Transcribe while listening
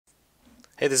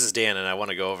Hey, this is Dan, and I want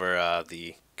to go over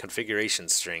the configuration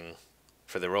string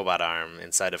for the robot arm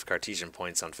inside of Cartesian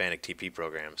points on Fanuc TP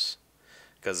programs.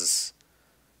 Because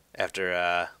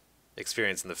after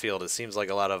experience in the field, it seems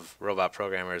like a lot of robot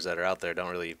programmers that are out there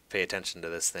don't really pay attention to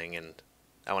this thing, and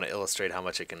I want to illustrate how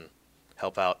much it can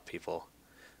help out people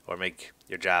or make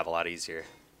your job a lot easier.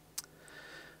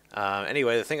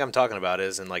 Anyway, the thing I'm talking about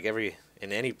is in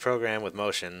any program with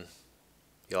motion,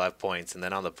 you'll have points, and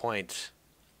then on the point,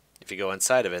 if you go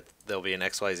inside of it, there'll be an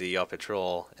XYZ yaw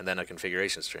patrol and then a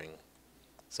configuration string.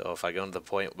 So if I go into the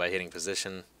point by hitting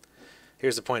position,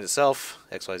 here's the point itself,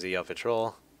 XYZ yaw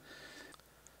patrol.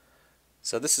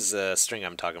 So this is the string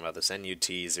I'm talking about, this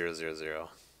NUT000.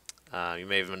 You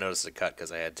may have noticed a cut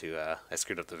because I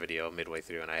screwed up the video midway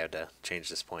through and I had to change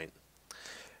this point.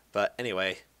 But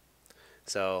anyway,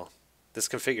 so this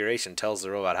configuration tells the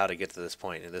robot how to get to this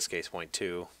point, in this case point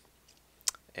 2.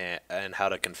 And how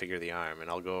to configure the arm, and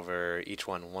I'll go over each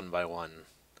one by one.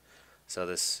 So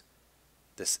this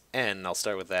N, I'll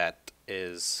start with that,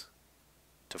 is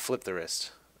to flip the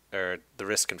wrist, or the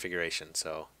wrist configuration.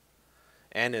 So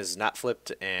N is not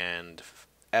flipped and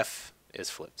F is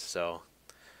flipped. So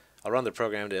I'll run the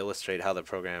program to illustrate how the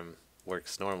program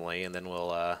works normally, and then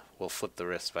we'll flip the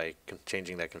wrist by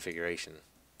changing that configuration.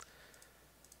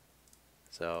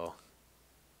 So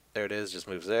there it is, just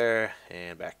moves there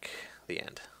and back. The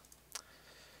end.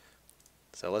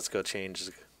 So let's go change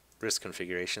the wrist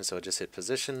configuration. So just hit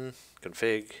position,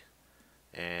 config,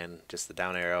 and just the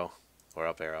down arrow or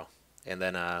up arrow, and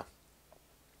then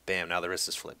bam, now the wrist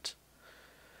is flipped.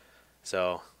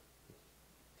 So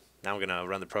now I'm gonna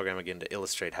run the program again to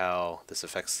illustrate how this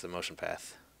affects the motion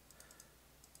path.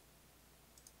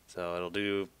 So it'll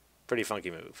do pretty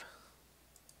funky move.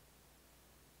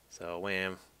 So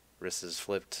wham, wrist is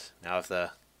flipped. Now if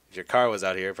your car was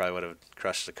out here, it probably would have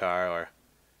crushed the car, or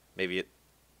maybe it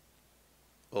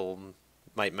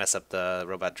might mess up the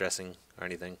robot dressing or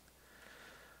anything.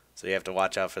 So you have to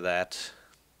watch out for that.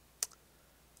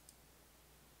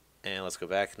 And let's go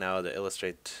back now to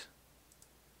illustrate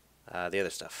the other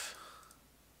stuff.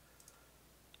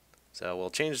 So we'll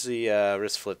change the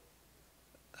wrist flip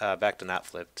back to not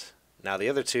flipped. Now the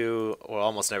other two will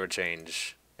almost never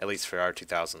change, at least for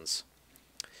R2000s,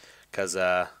 because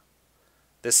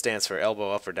this stands for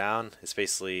elbow up or down. It's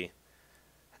basically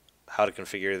how to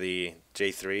configure the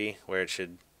J3 where it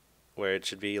should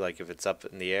be, like if it's up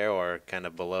in the air or kind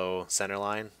of below center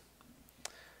line.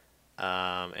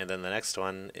 And then the next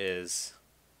one is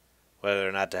whether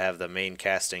or not to have the main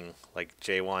casting, like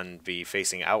J1, be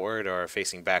facing outward or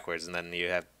facing backwards, and then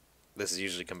this is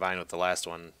usually combined with the last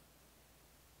one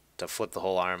to flip the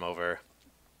whole arm over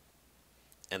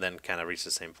and then kind of reach the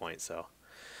same point. So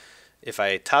if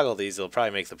I toggle these, it'll probably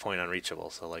make the point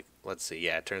unreachable. So like, let's see,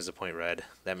 yeah, it turns the point red.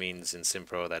 That means in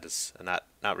Simpro that it's a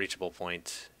not reachable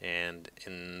point, and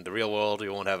in the real world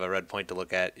you won't have a red point to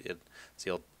look at.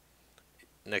 So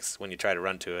when you try to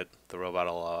run to it, the robot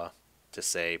will just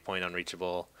say point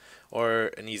unreachable, or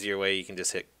an easier way, you can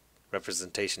just hit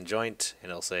representation joint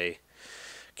and it'll say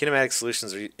kinematic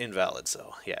solutions are invalid.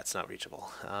 So yeah, it's not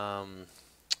reachable.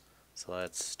 So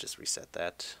let's just reset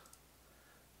that.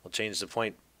 We'll change the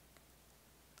point.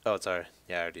 Oh, sorry.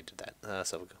 Yeah, I already did that.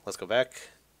 So let's go back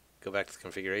to the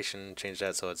configuration, change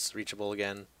that so it's reachable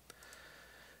again.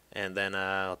 And then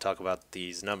I'll talk about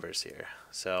these numbers here.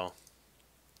 So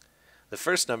the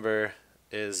first number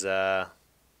is how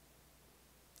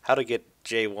to get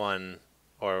J1,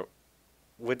 or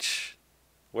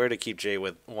where to keep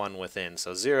J1 within.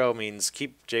 So 0 means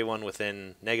keep J1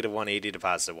 within -180 to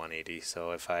 +180.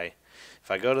 So if I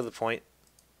go to the point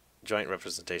joint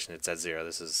representation, it's at 0.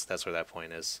 That's where that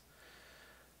point is.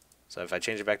 So if I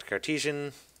change it back to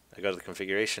Cartesian, I go to the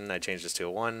configuration, I change this to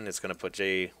a 1, it's going to put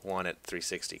J1 at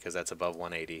 360 because that's above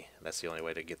 180. That's the only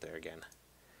way to get there again.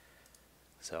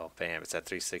 So bam, it's at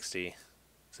 360.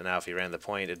 So now if you ran the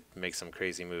point, it makes some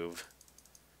crazy move.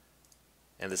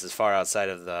 And this is far outside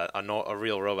of a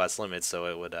real robot's limits, so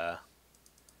it would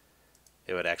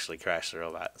actually crash the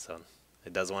robot. So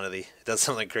it does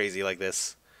something crazy like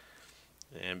this.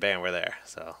 And bam, we're there.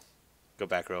 So go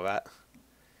back, robot.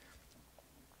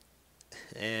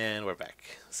 And we're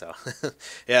back. So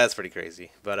yeah, that's pretty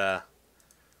crazy. But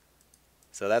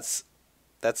so that's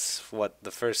what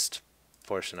the first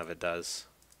portion of it does.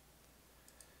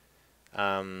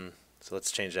 So let's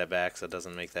change that back so it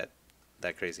doesn't make that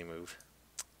crazy move.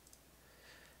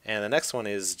 And the next one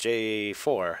is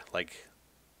J4. Like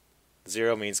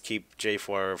 0 means keep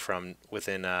J4 from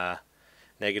within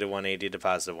 -180 to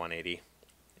 +180.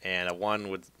 And a 1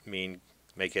 would mean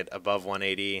make it above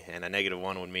 180, and a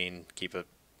 -1 would mean keep it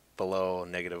below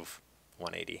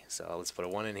 -180. So let's put a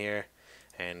 1 in here,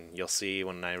 and you'll see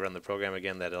when I run the program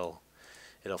again that it'll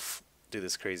do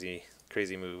this crazy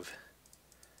move.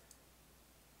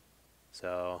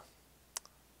 So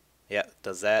yeah, it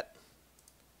does that.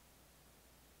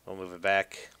 We'll move it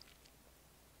back.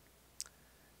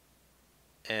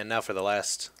 And now for the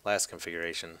last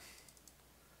configuration.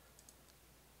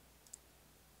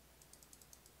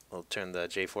 We'll turn the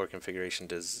J4 configuration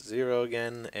to 0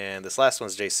 again, and this last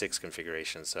one's J6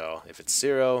 configuration. So if it's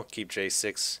 0, keep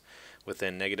J6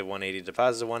 within -180 to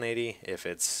 +180. If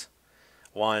it's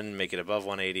 1, make it above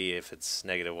 180. If it's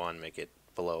 -1, make it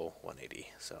below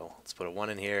 180. So let's put a 1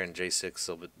 in here, and J6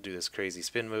 will do this crazy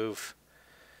spin move.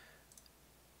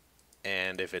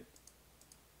 And if it,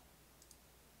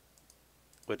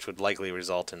 which would likely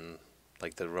result in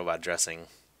like the robot dressing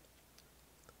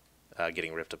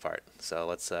getting ripped apart. So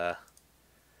let's so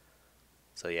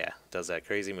yeah, does that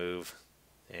crazy move,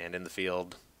 and in the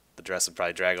field the dress would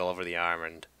probably drag all over the arm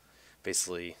and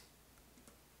basically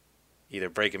either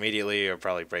break immediately or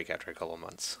probably break after a couple of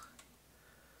months.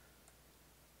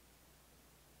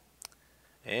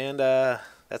 And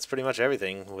that's pretty much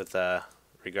everything with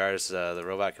regards to the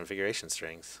robot configuration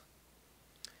strings.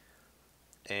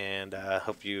 And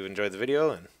hope you enjoyed the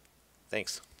video, and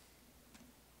thanks.